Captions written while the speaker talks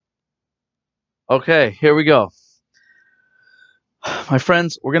Okay, here we go. My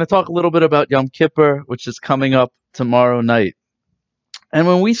friends, we're going to talk a little bit about Yom Kippur, which is coming up tomorrow night. And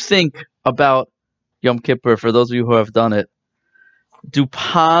when we think about Yom Kippur, for those of you who have done it, do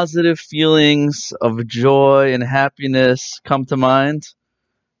positive feelings of joy and happiness come to mind?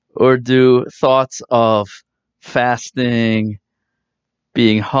 Or do thoughts of fasting,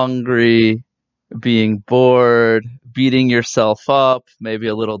 being hungry, being bored, beating yourself up, maybe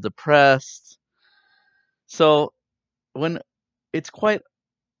a little depressed? So when it's quite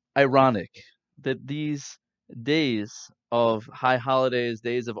ironic that these days of high holidays,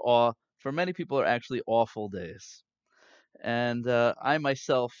 days of awe, for many people are actually awful days. And I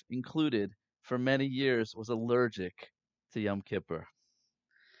myself included, for many years, was allergic to Yom Kippur.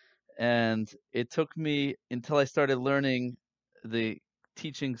 And it took me until I started learning the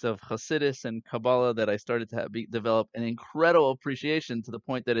teachings of Hasidus and Kabbalah that I started to develop an incredible appreciation to the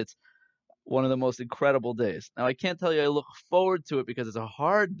point that it's one of the most incredible days. Now, I can't tell you I look forward to it because it's a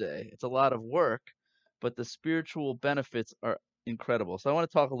hard day. It's a lot of work, but the spiritual benefits are incredible. So I want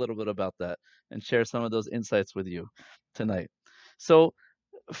to talk a little bit about that and share some of those insights with you tonight. So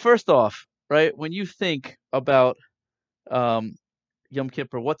first off, right, when you think about um, Yom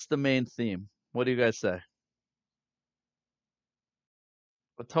Kippur, what's the main theme? What do you guys say?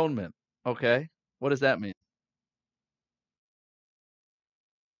 Atonement. Okay. What does that mean?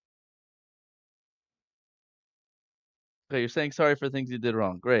 Okay, you're saying sorry for things you did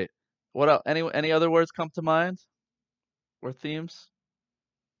wrong. Great. What else? Any other words come to mind or themes?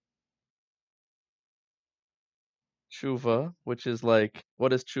 Tshuva, which is like,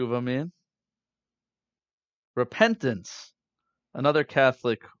 what does tshuva mean? Repentance, another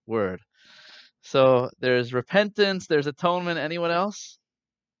Catholic word. So there's repentance, there's atonement. Anyone else?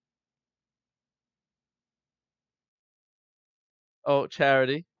 Oh,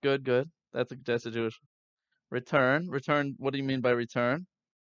 charity. Good, good. That's a Jewish return. Return. What do you mean by return?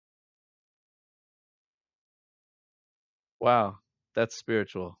 Wow, that's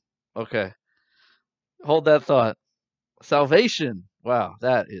spiritual. Okay, hold that thought. Salvation. Wow,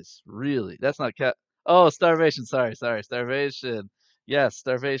 that is really. That's not cat. Oh, starvation. Sorry, sorry. Starvation. Yes,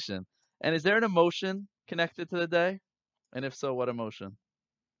 starvation. And is there an emotion connected to the day? And if so, what emotion?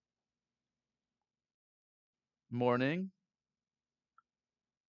 Mourning,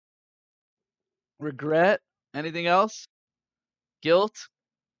 regret, anything else? Guilt,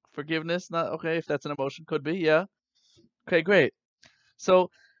 forgiveness, not okay, if that's an emotion, could be, yeah. Okay, great. So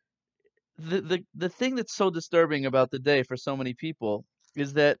the thing that's so disturbing about the day for so many people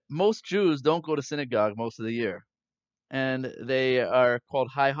is that most Jews don't go to synagogue most of the year. And they are called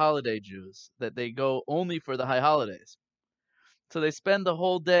high holiday Jews, that they go only for the high holidays. So they spend the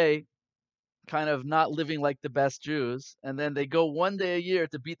whole day kind of not living like the best Jews, and then they go one day a year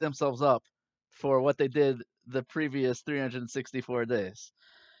to beat themselves up for what they did the previous 364 days.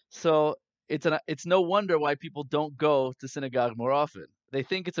 So it's no wonder why people don't go to synagogue more often. They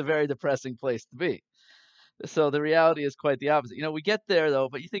think it's a very depressing place to be. So the reality is quite the opposite. We get there though,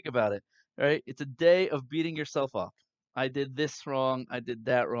 but you think about it, right? It's a day of beating yourself up. I did this wrong, I did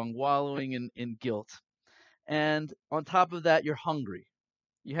that wrong, wallowing in guilt. And on top of that, you're hungry.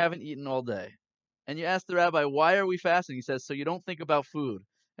 You haven't eaten all day. And you ask the rabbi, why are we fasting? He says, so you don't think about food.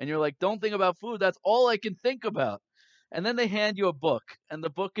 And you're like, don't think about food. That's all I can think about. And then they hand you a book, and the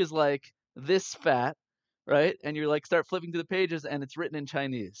book is like this fat, right? And you're like, start flipping to the pages, and it's written in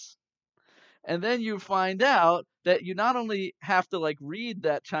Chinese. And then you find out that you not only have to like read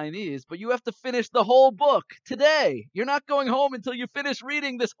that Chinese, but you have to finish the whole book today. You're not going home until you finish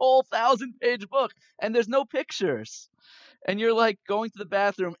reading this whole 1,000-page book, and there's no pictures. And you're like going to the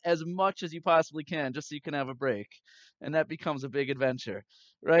bathroom as much as you possibly can just so you can have a break. And that becomes a big adventure,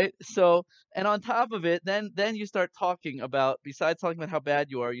 right? So, and on top of it, then you start talking about, besides talking about how bad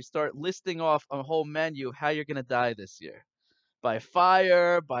you are, you start listing off a whole menu of how you're going to die this year, by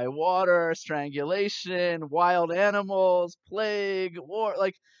fire, by water, strangulation, wild animals, plague, war.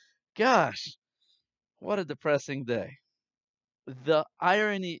 Like, gosh, what a depressing day. The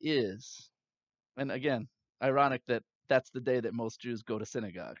irony is, and again, ironic that that's the day that most Jews go to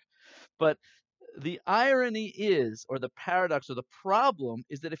synagogue. But the irony is, or the paradox or the problem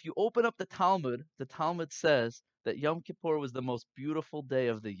is that if you open up the Talmud says that Yom Kippur was the most beautiful day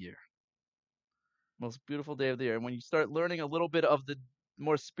of the year. Most beautiful day of the year. And when you start learning a little bit of the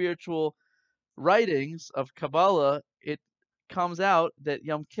more spiritual writings of Kabbalah, it comes out that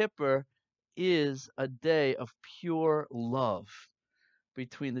Yom Kippur is a day of pure love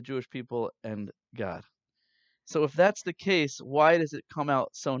between the Jewish people and God. So if that's the case, why does it come out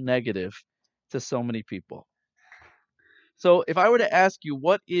so negative to so many people? So if I were to ask you,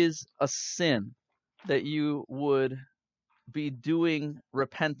 what is a sin? that you would be doing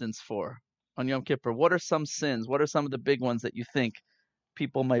repentance for on Yom Kippur? What are some sins? What are some of the big ones that you think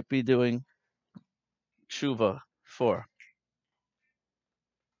people might be doing tshuva for?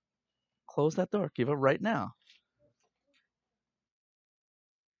 Close that door, Kiva, right now.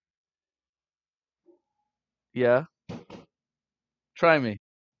 Yeah, try me.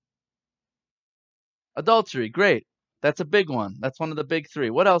 Adultery, great. That's a big one. That's one of the big three.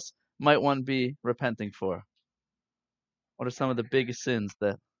 What else might one be repenting for? What are some of the biggest sins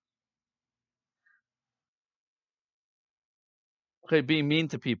that? Okay, being mean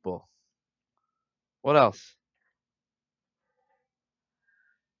to people. What else?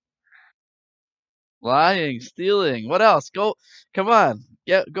 Lying, stealing. What else? Go, come on,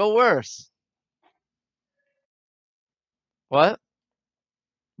 go worse. What?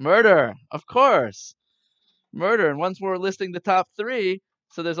 Murder, of course. Murder. And once we're listing the top three,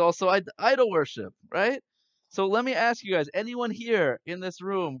 so there's also idol worship, right? So let me ask you guys, anyone here in this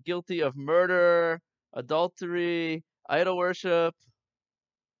room guilty of murder, adultery, idol worship?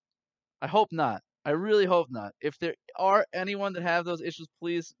 I hope not. I really hope not. If there are anyone that have those issues,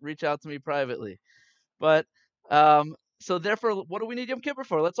 please reach out to me privately. But so therefore, what do we need Yom Kippur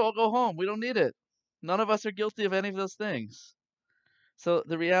for? Let's all go home. We don't need it. None of us are guilty of any of those things. So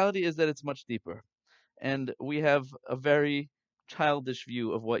the reality is that it's much deeper, and we have a very childish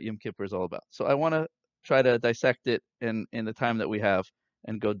view of what Yom Kippur is all about. So I want to try to dissect it in the time that we have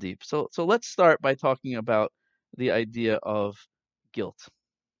and go deep. So let's start by talking about the idea of guilt.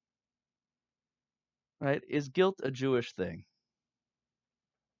 Right? Is guilt a Jewish thing?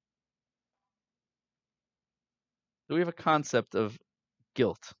 Do we have a concept of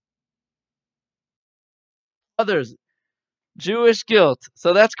guilt? Others, Jewish guilt.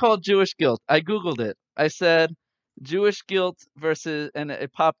 So that's called Jewish guilt. I Googled it. I said Jewish guilt versus, and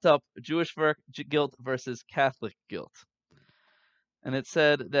it popped up guilt versus Catholic guilt. And it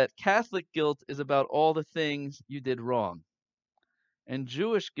said that Catholic guilt is about all the things you did wrong, and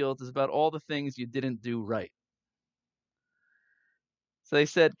Jewish guilt is about all the things you didn't do right. So they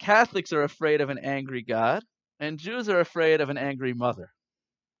said Catholics are afraid of an angry God, and Jews are afraid of an angry mother.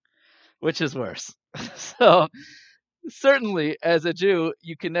 Which is worse? So certainly as a Jew,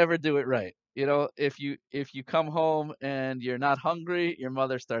 you can never do it right. You know, if you come home and you're not hungry, your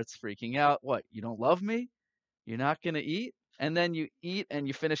mother starts freaking out. What? You don't love me? You're not gonna eat? And then you eat and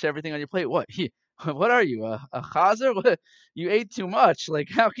you finish everything on your plate. What? What are you, a chazer? What? You ate too much. Like,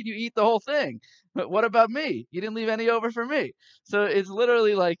 how could you eat the whole thing? But what about me? You didn't leave any over for me. So it's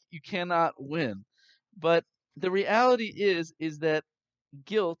literally like you cannot win. But the reality is that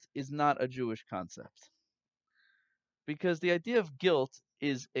guilt is not a Jewish concept, because the idea of guilt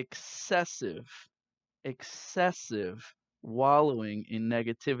is excessive wallowing in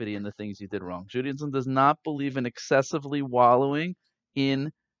negativity in the things you did wrong. Judaism does not believe in excessively wallowing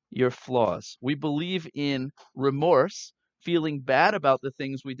in your flaws. We believe in remorse, feeling bad about the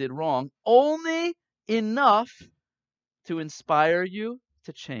things we did wrong, only enough to inspire you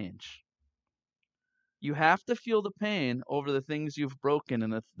to change. You have to feel the pain over the things you've broken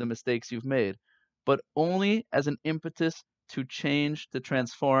and the mistakes you've made, but only as an impetus to change, to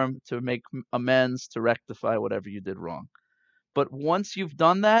transform, to make amends, to rectify whatever you did wrong. But once you've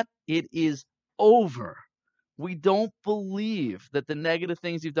done that, it is over. We don't believe that the negative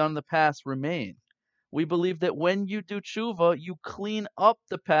things you've done in the past remain. We believe that when you do tshuva, you clean up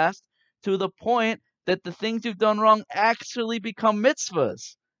the past to the point that the things you've done wrong actually become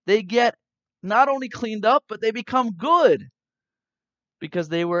mitzvahs. They get not only cleaned up, but they become good, because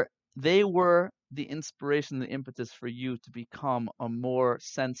they were the inspiration, the impetus for you to become a more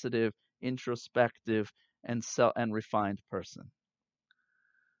sensitive, introspective, and refined person.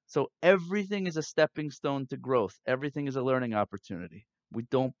 So everything is a stepping stone to growth. Everything is a learning opportunity. We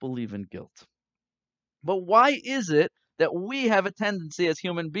don't believe in guilt. But why is it that we have a tendency as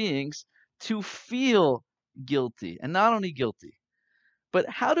human beings to feel guilty? And not only guilty, but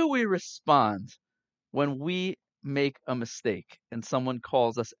how do we respond when we make a mistake and someone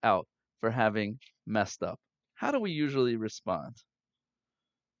calls us out for having messed up? How do we usually respond?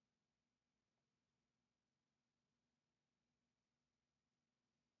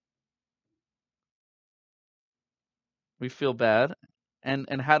 We feel bad,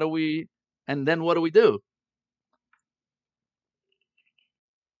 and how do we, and then what do we do?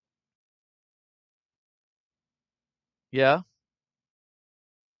 Yeah,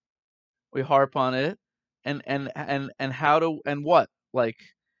 we harp on it, and how do, and what, like,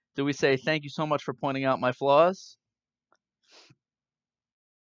 do we say thank you so much for pointing out my flaws?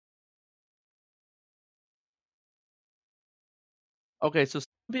 Okay, so some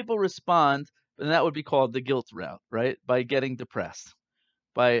people respond And that would be called the guilt route, right? By getting depressed,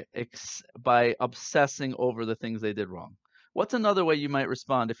 by obsessing over the things they did wrong. What's another way you might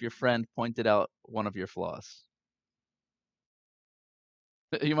respond if your friend pointed out one of your flaws?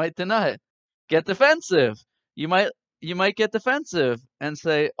 You might deny it. Get defensive. You might you might get defensive and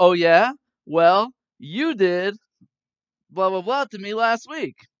say, "Oh yeah? Well, you did blah blah blah to me last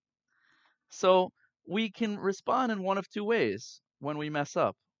week." So we can respond in one of two ways when we mess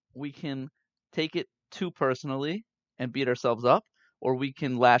up. We can take it too personally and beat ourselves up, or we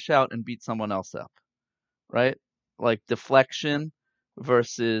can lash out and beat someone else up, right? Like deflection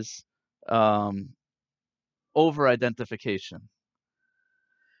versus um, over identification.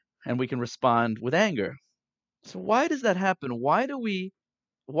 And we can respond with anger. So why does that happen? Why do we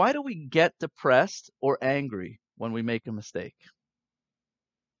get depressed or angry when we make a mistake?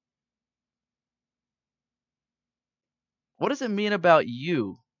 What does it mean about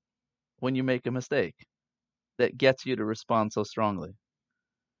you when you make a mistake that gets you to respond so strongly?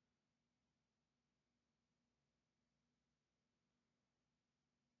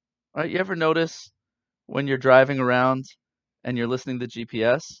 Right? You ever notice when you're driving around and you're listening to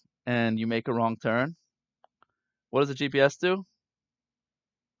GPS and you make a wrong turn? What does the GPS do?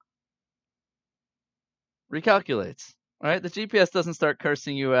 Recalculates, right? The GPS doesn't start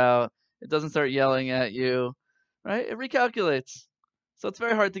cursing you out. It doesn't start yelling at you, right? It recalculates. So it's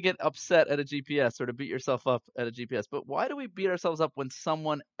very hard to get upset at a GPS or to beat yourself up at a GPS. But why do we beat ourselves up when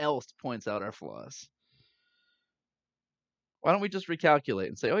someone else points out our flaws? Why don't we just recalculate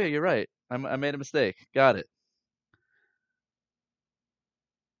and say, "Oh yeah, you're right. I made a mistake. Got it."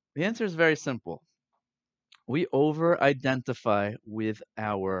 The answer is very simple. We over-identify with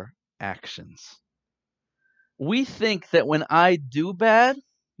our actions. We think that when I do bad,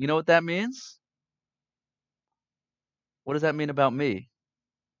 you know what that means? What does that mean about me?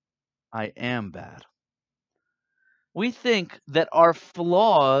 I am bad. We think that our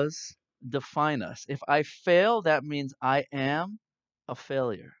flaws define us. If I fail, that means I am a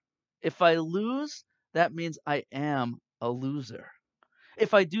failure. If I lose, that means I am a loser.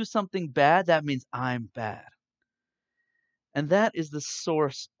 If I do something bad, that means I'm bad. And that is the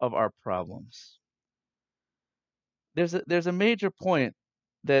source of our problems. There's a major point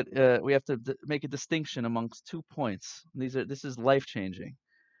that we have to make a distinction amongst 2 points. This is life changing.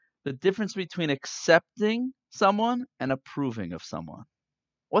 The difference between accepting someone and approving of someone.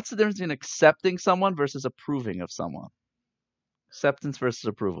 What's the difference between accepting someone versus approving of someone? Acceptance versus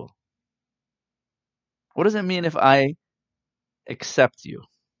approval. What does it mean if I accept you?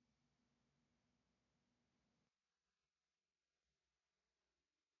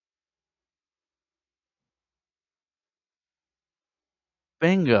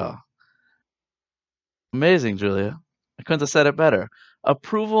 Bingo. Amazing, Julia. I couldn't have said it better.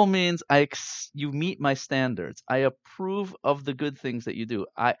 Approval means you meet my standards. I approve of the good things that you do.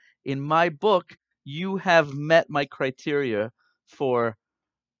 In my book, you have met my criteria for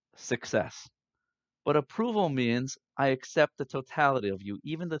success. But approval means I accept the totality of you,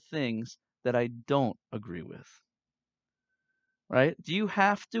 even the things that I don't agree with. Right? Do you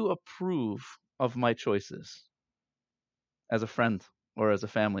have to approve of my choices as a friend or as a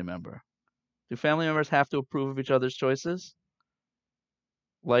family member? Do family members have to approve of each other's choices,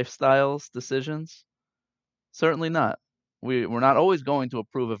 lifestyles, decisions? Certainly not. We're not always going to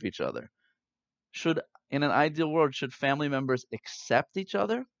approve of each other. Should, in an ideal world, should family members accept each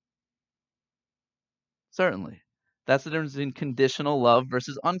other? Certainly. That's the difference between conditional love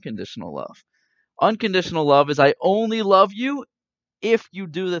versus unconditional love. Unconditional love is I only love you if you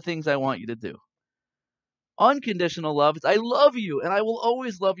do the things I want you to do. Unconditional love is I love you and I will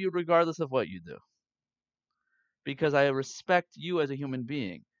always love you regardless of what you do. Because I respect you as a human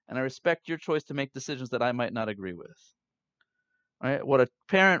being and I respect your choice to make decisions that I might not agree with. Right? What a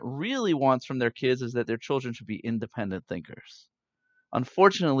parent really wants from their kids is that their children should be independent thinkers.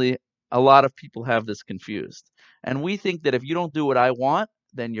 Unfortunately, a lot of people have this confused. And we think that if you don't do what I want,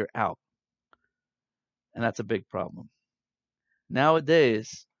 then you're out. And that's a big problem.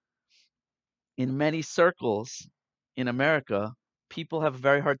 Nowadays, in many circles in America, people have a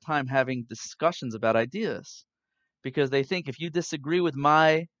very hard time having discussions about ideas because they think if you disagree with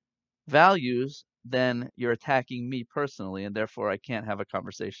my values, then you're attacking me personally, and therefore I can't have a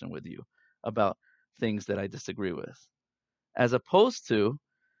conversation with you about things that I disagree with. As opposed to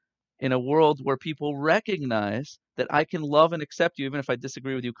in a world where people recognize that I can love and accept you even if I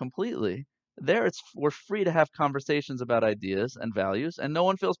disagree with you completely. There, we're free to have conversations about ideas and values, and no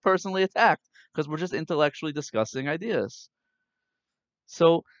one feels personally attacked because we're just intellectually discussing ideas.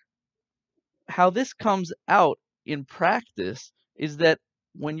 So, how this comes out in practice is that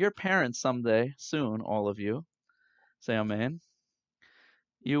when your parents someday, soon, all of you, say amen,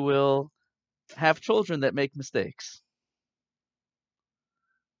 you will have children that make mistakes.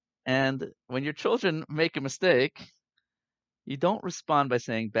 And when your children make a mistake, you don't respond by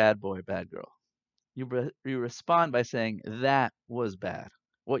saying bad boy, bad girl. You respond by saying that was bad.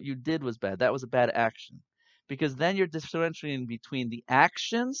 What you did was bad. That was a bad action. Because then you're differentiating between the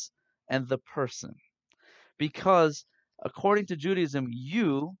actions and the person. Because according to Judaism,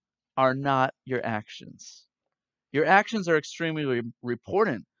 you are not your actions. Your actions are extremely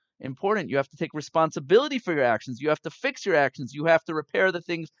important. Important. You have to take responsibility for your actions. You have to fix your actions. You have to repair the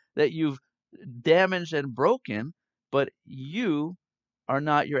things that you've damaged and broken, but you are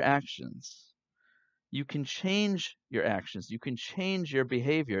not your actions. You can change your actions. You can change your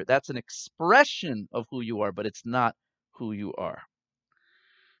behavior. That's an expression of who you are, but it's not who you are.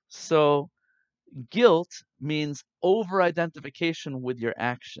 So guilt means over-identification with your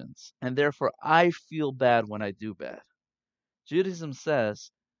actions, and therefore I feel bad when I do bad. Judaism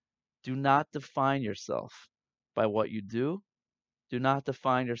says, do not define yourself by what you do. Do not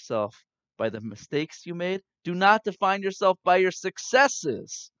define yourself by the mistakes you made. Do not define yourself by your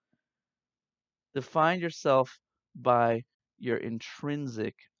successes. Define yourself by your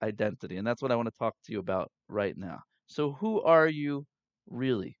intrinsic identity. And that's what I want to talk to you about right now. So, who are you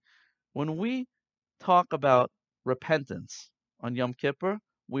really? When we talk about repentance on Yom Kippur,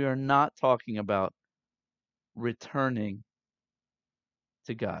 we are not talking about returning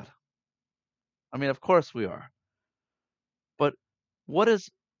to God. I mean, of course we are. But what does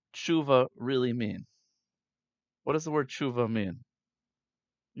tshuva really mean? What does the word tshuva mean?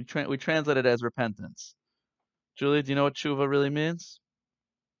 We translate it as repentance. Julie, do you know what tshuva really means?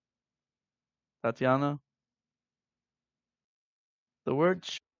 Tatiana? The word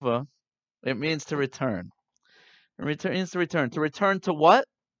tshuva, it means to return. It means to return. To return to what?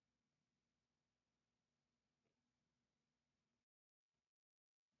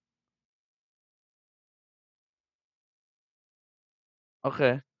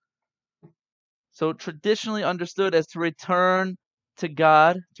 Okay. So traditionally understood as to return to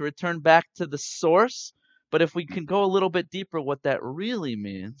God, to return back to the source. But if we can go a little bit deeper, what that really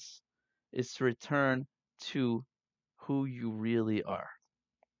means is to return to who you really are.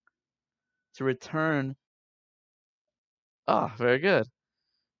 To return, very good.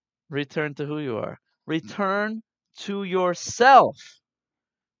 Return to who you are. Return to yourself.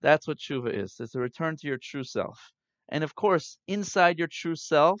 That's what tshuva is. It's a return to your true self. And of course, inside your true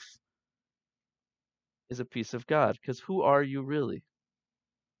self is a piece of God. Because who are you really?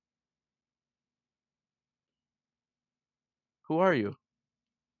 Who are you?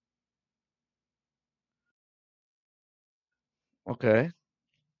 Okay.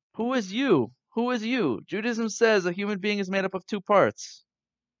 Who is you? Who is you? Judaism says a human being is made up of two parts,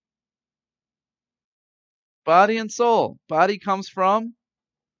 body and soul. Body comes from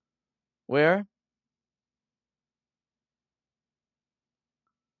where?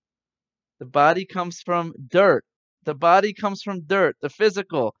 The body comes from dirt. The body comes from dirt, the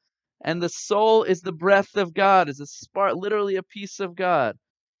physical. And the soul is the breath of God, is a spark, literally a piece of God.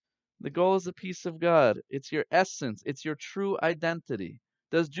 The goal is a piece of God. It's your essence. It's your true identity.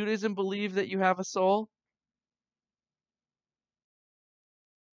 Does Judaism believe that you have a soul?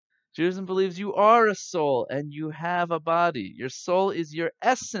 Judaism believes you are a soul and you have a body. Your soul is your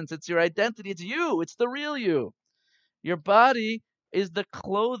essence. It's your identity. It's you. It's the real you. Your body is the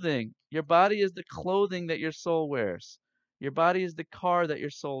clothing. Your body is the clothing that your soul wears. Your body is the car that your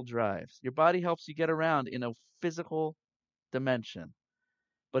soul drives. Your body helps you get around in a physical dimension,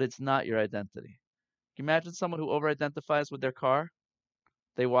 but it's not your identity. Can you imagine someone who over-identifies with their car?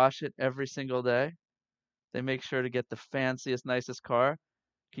 They wash it every single day. They make sure to get the fanciest, nicest car.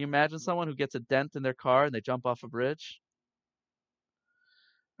 Can you imagine someone who gets a dent in their car and they jump off a bridge?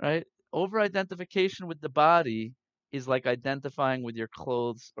 Right? Over-identification with the body is like identifying with your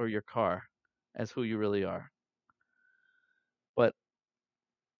clothes or your car as who you really are. But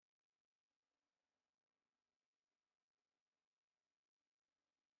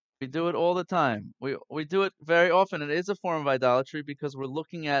we do it all the time. We do it very often. It is a form of idolatry because we're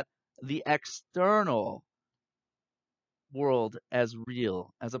looking at the external world as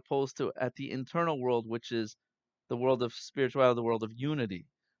real, as opposed to at the internal world, which is the world of spirituality, the world of unity,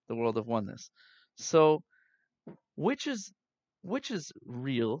 the world of oneness. So which is which is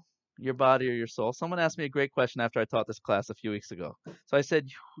real, your body or your soul? Someone asked me a great question after I taught this class a few weeks ago. So I said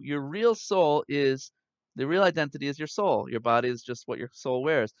your real soul is the real identity is your soul. Your body is just what your soul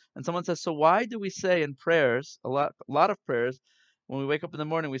wears. And someone says, so why do we say in prayers, a lot of prayers, when we wake up in the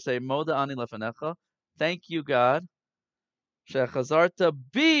morning, we say, Moda ani lefanecha, thank you, God, Shechazarta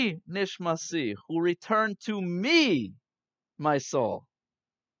bi nishmasi, who returned to me, my soul.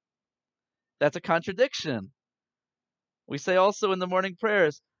 That's a contradiction. We say also in the morning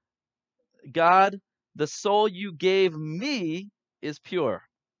prayers, God, the soul you gave me is pure.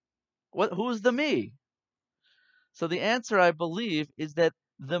 Who's the me? So the answer, I believe, is that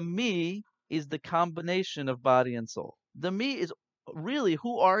the me is the combination of body and soul. The me is really,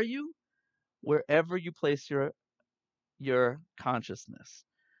 who are you? Wherever you place your consciousness.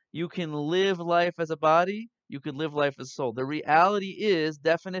 You can live life as a body, you can live life as soul. The reality is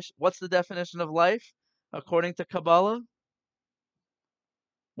definition. What's the definition of life according to Kabbalah?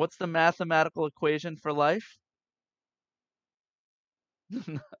 What's the mathematical equation for life?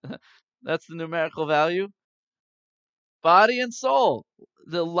 That's the numerical value. Body and soul.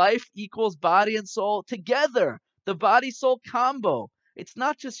 The life equals body and soul together. The body soul combo. It's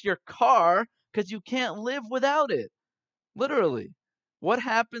not just your car because you can't live without it. Literally. What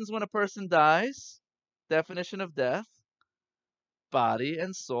happens when a person dies? Definition of death. Body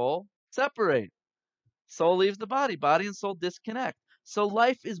and soul separate. Soul leaves the body. Body and soul disconnect. So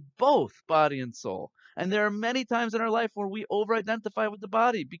life is both body and soul. And there are many times in our life where we over-identify with the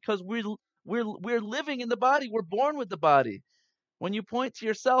body because we're living in the body. We're born with the body. When you point to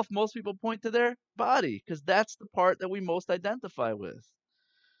yourself, most people point to their body because that's the part that we most identify with.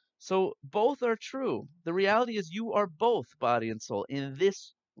 So both are true. The reality is you are both body and soul in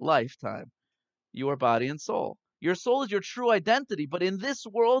this lifetime. You are body and soul. Your soul is your true identity, but in this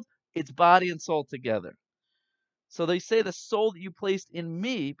world, it's body and soul together. So they say the soul that you placed in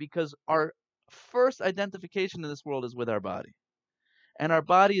me because our first identification in this world is with our body. And our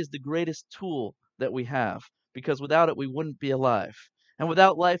body is the greatest tool that we have because without it, we wouldn't be alive. And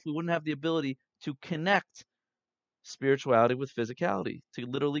without life, we wouldn't have the ability to connect spirituality with physicality, to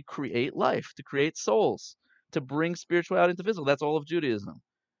literally create life, to create souls, to bring spirituality into physical. That's all of Judaism.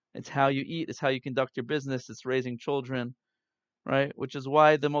 It's how you eat, it's how you conduct your business, it's raising children, right? Which is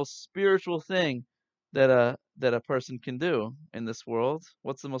why the most spiritual thing that a person can do in this world,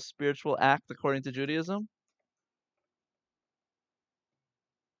 what's the most spiritual act according to Judaism?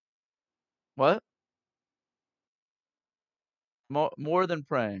 What? More than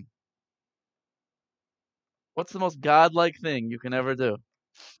praying. What's the most godlike thing you can ever do?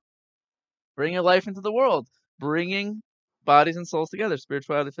 Bringing life into the world, bringing bodies and souls together,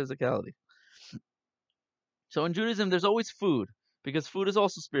 spirituality, physicality. So in Judaism, there's always food because food is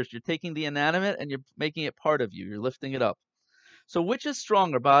also spiritual. You're taking the inanimate and you're making it part of you. You're lifting it up. So which is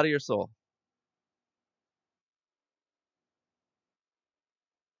stronger, body or soul?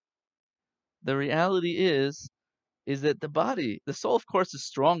 The reality is that the soul, of course, is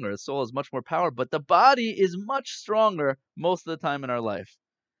stronger. The soul has much more power, but the body is much stronger most of the time in our life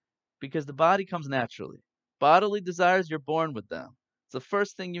because the body comes naturally. Bodily desires, you're born with them. It's the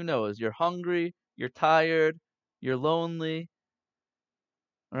first thing you know is you're hungry, you're tired, you're lonely,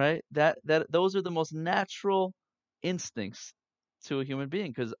 right? That those are the most natural instincts to a human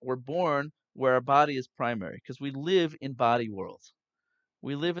being because we're born where our body is primary because we live in body worlds.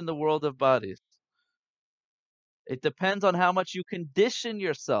 We live in the world of bodies. It depends on how much you condition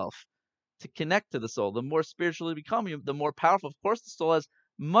yourself to connect to the soul. The more spiritually become you, the more powerful. Of course, the soul has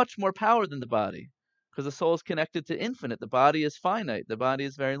much more power than the body because the soul is connected to infinite. The body is finite. The body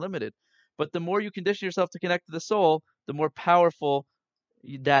is very limited. But the more you condition yourself to connect to the soul, the more powerful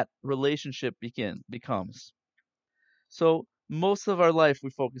that relationship becomes. So most of our life we're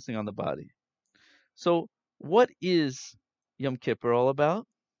focusing on the body. So what is Yom Kippur all about?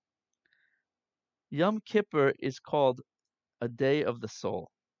 Yom Kippur is called a day of the soul.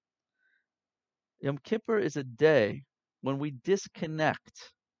 Yom Kippur is a day when we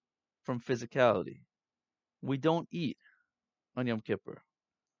disconnect from physicality. We don't eat on Yom Kippur.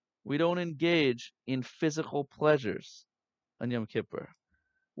 We don't engage in physical pleasures on Yom Kippur.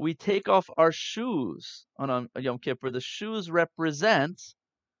 We take off our shoes on Yom Kippur. The shoes represent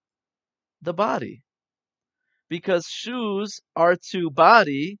the body because shoes are to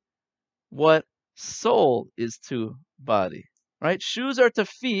body what soul is to body, right? Shoes are to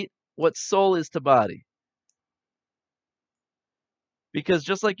feet what soul is to body. Because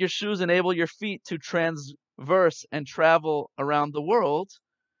just like your shoes enable your feet to transverse and travel around the world,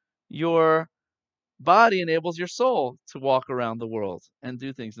 your body enables your soul to walk around the world and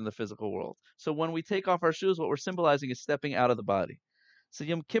do things in the physical world. So when we take off our shoes, what we're symbolizing is stepping out of the body. So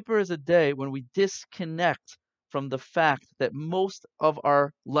Yom Kippur is a day when we disconnect from the fact that most of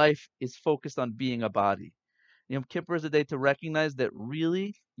our life is focused on being a body. Yom Kippur is a day to recognize that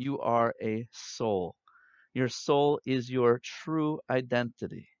really you are a soul. Your soul is your true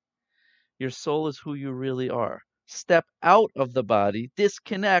identity. Your soul is who you really are. step out of the body,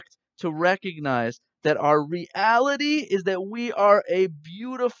 disconnect to recognize that our reality is that we are a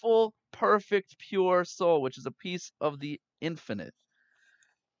beautiful, perfect, pure soul, which is a piece of the infinite.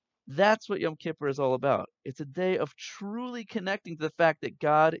 That's what Yom Kippur is all about. It's a day of truly connecting to the fact that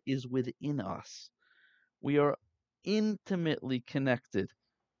God is within us. We are intimately connected.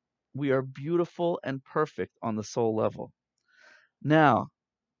 We are beautiful and perfect on the soul level. Now,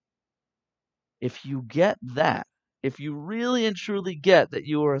 if you get that, if you really and truly get that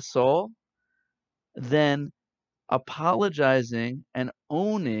you are a soul, then apologizing and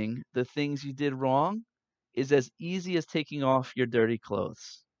owning the things you did wrong is as easy as taking off your dirty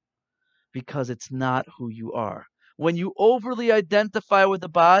clothes, because it's not who you are. When you overly identify with the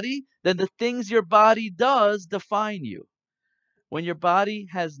body, then the things your body does define you. When your body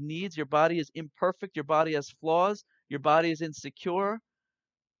has needs, your body is imperfect, your body has flaws, your body is insecure,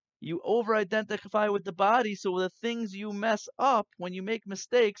 you over identify with the body. So the things you mess up, when you make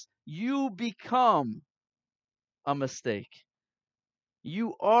mistakes, you become a mistake.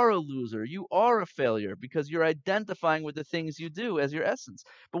 You are a loser. You are a failure because you're identifying with the things you do as your essence.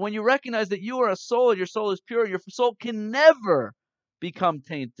 But when you recognize that you are a soul, your soul is pure, your soul can never become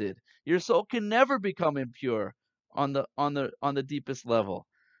tainted. Your soul can never become impure on the deepest level.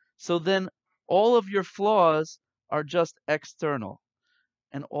 So then all of your flaws are just external.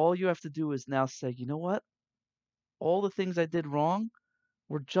 And all you have to do is now say, you know what? All the things I did wrong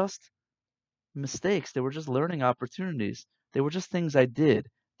were just mistakes. They were just learning opportunities. They were just things I did.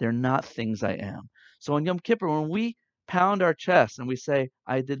 They're not things I am. So on Yom Kippur, when we pound our chest and we say,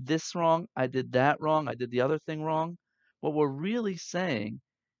 I did this wrong, I did that wrong, I did the other thing wrong, what we're really saying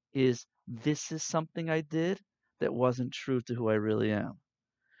is, this is something I did that wasn't true to who I really am.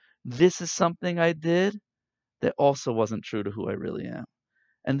 This is something I did that also wasn't true to who I really am.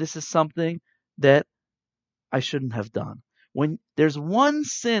 And this is something that I shouldn't have done. When there's one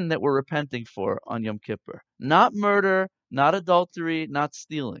sin that we're repenting for on Yom Kippur, not murder, not adultery, not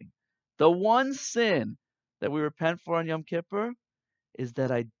stealing. The one sin that we repent for on Yom Kippur is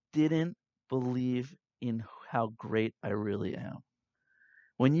that I didn't believe in how great I really am.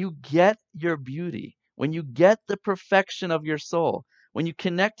 When you get your beauty, when you get the perfection of your soul, when you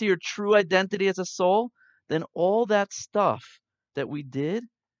connect to your true identity as a soul, then all that stuff that we did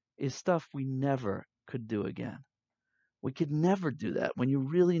is stuff we never could do again. We could never do that. When you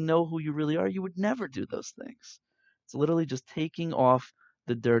really know who you really are, you would never do those things. It's literally just taking off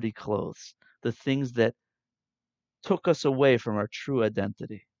the dirty clothes, the things that took us away from our true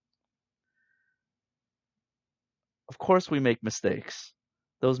identity. Of course, we make mistakes.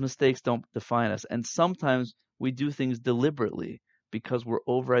 Those mistakes don't define us. And sometimes we do things deliberately because we're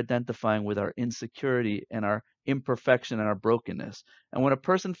over identifying with our insecurity and our imperfection and our brokenness. And when a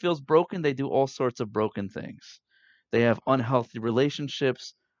person feels broken, they do all sorts of broken things. They have unhealthy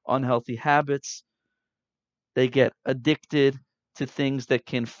relationships, unhealthy habits. They get addicted to things that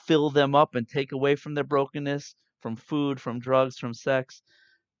can fill them up and take away from their brokenness, from food, from drugs, from sex,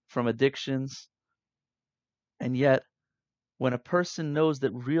 from addictions. And yet, when a person knows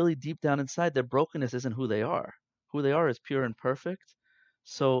that really deep down inside their brokenness isn't who they are. Who they are is pure and perfect,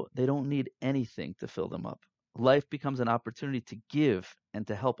 so they don't need anything to fill them up. Life becomes an opportunity to give and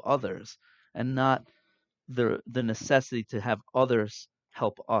to help others, and not the necessity to have others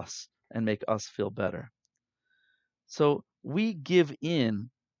help us and make us feel better. So we give in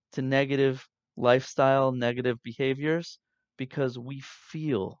to negative lifestyle, negative behaviors, because we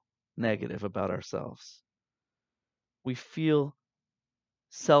feel negative about ourselves. We feel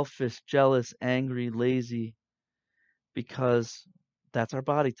selfish, jealous, angry, lazy, because that's our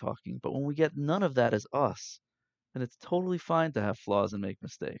body talking. But when we get none of that as us, then it's totally fine to have flaws and make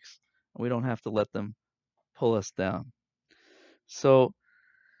mistakes. And we don't have to let them pull us down. So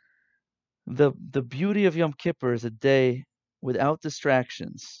the beauty of Yom Kippur is a day without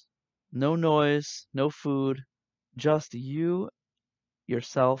distractions, no noise, no food, just you,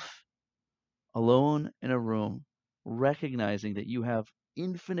 yourself, alone in a room, recognizing that you have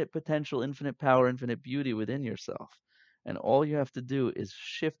infinite potential, infinite power, infinite beauty within yourself. And all you have to do is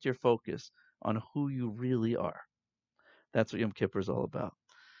shift your focus on who you really are. That's what Yom Kippur is all about.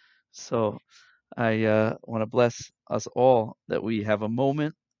 So I want to bless us all that we have a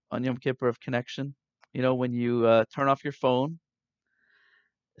moment on Yom Kippur of connection. You know, when you turn off your phone,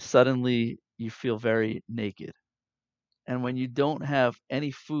 suddenly you feel very naked. And when you don't have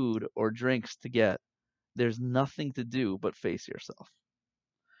any food or drinks to get, there's nothing to do but face yourself.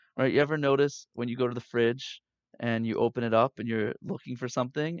 Right? You ever notice when you go to the fridge and you open it up and you're looking for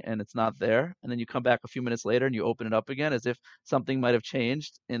something and it's not there, and then you come back a few minutes later and you open it up again as if something might have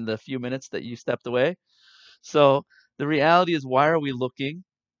changed in the few minutes that you stepped away? So the reality is, why are we looking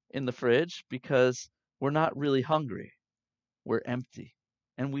in the fridge? Because we're not really hungry. We're empty.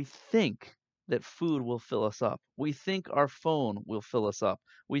 And we think that food will fill us up. We think our phone will fill us up.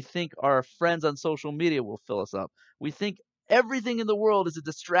 We think our friends on social media will fill us up. We think everything in the world is a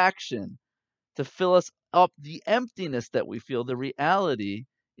distraction to fill us up the emptiness that we feel. The reality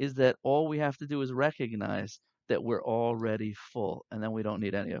is that all we have to do is recognize that we're already full, and then we don't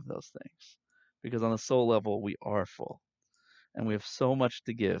need any of those things. Because on the soul level, we are full, and we have so much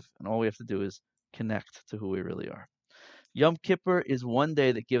to give, and all we have to do is connect to who we really are. Yom Kippur is one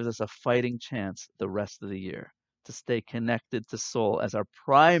day that gives us a fighting chance the rest of the year to stay connected to soul as our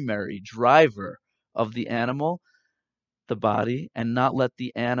primary driver of the animal, the body, and not let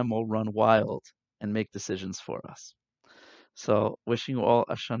the animal run wild and make decisions for us. So, wishing you all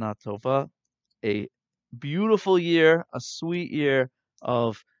a Shana Tova, a beautiful year, a sweet year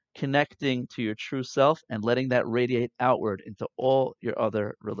of connecting to your true self and letting that radiate outward into all your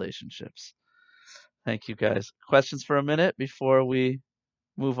other relationships. Thank you, guys. Questions for a minute before we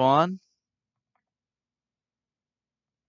move on?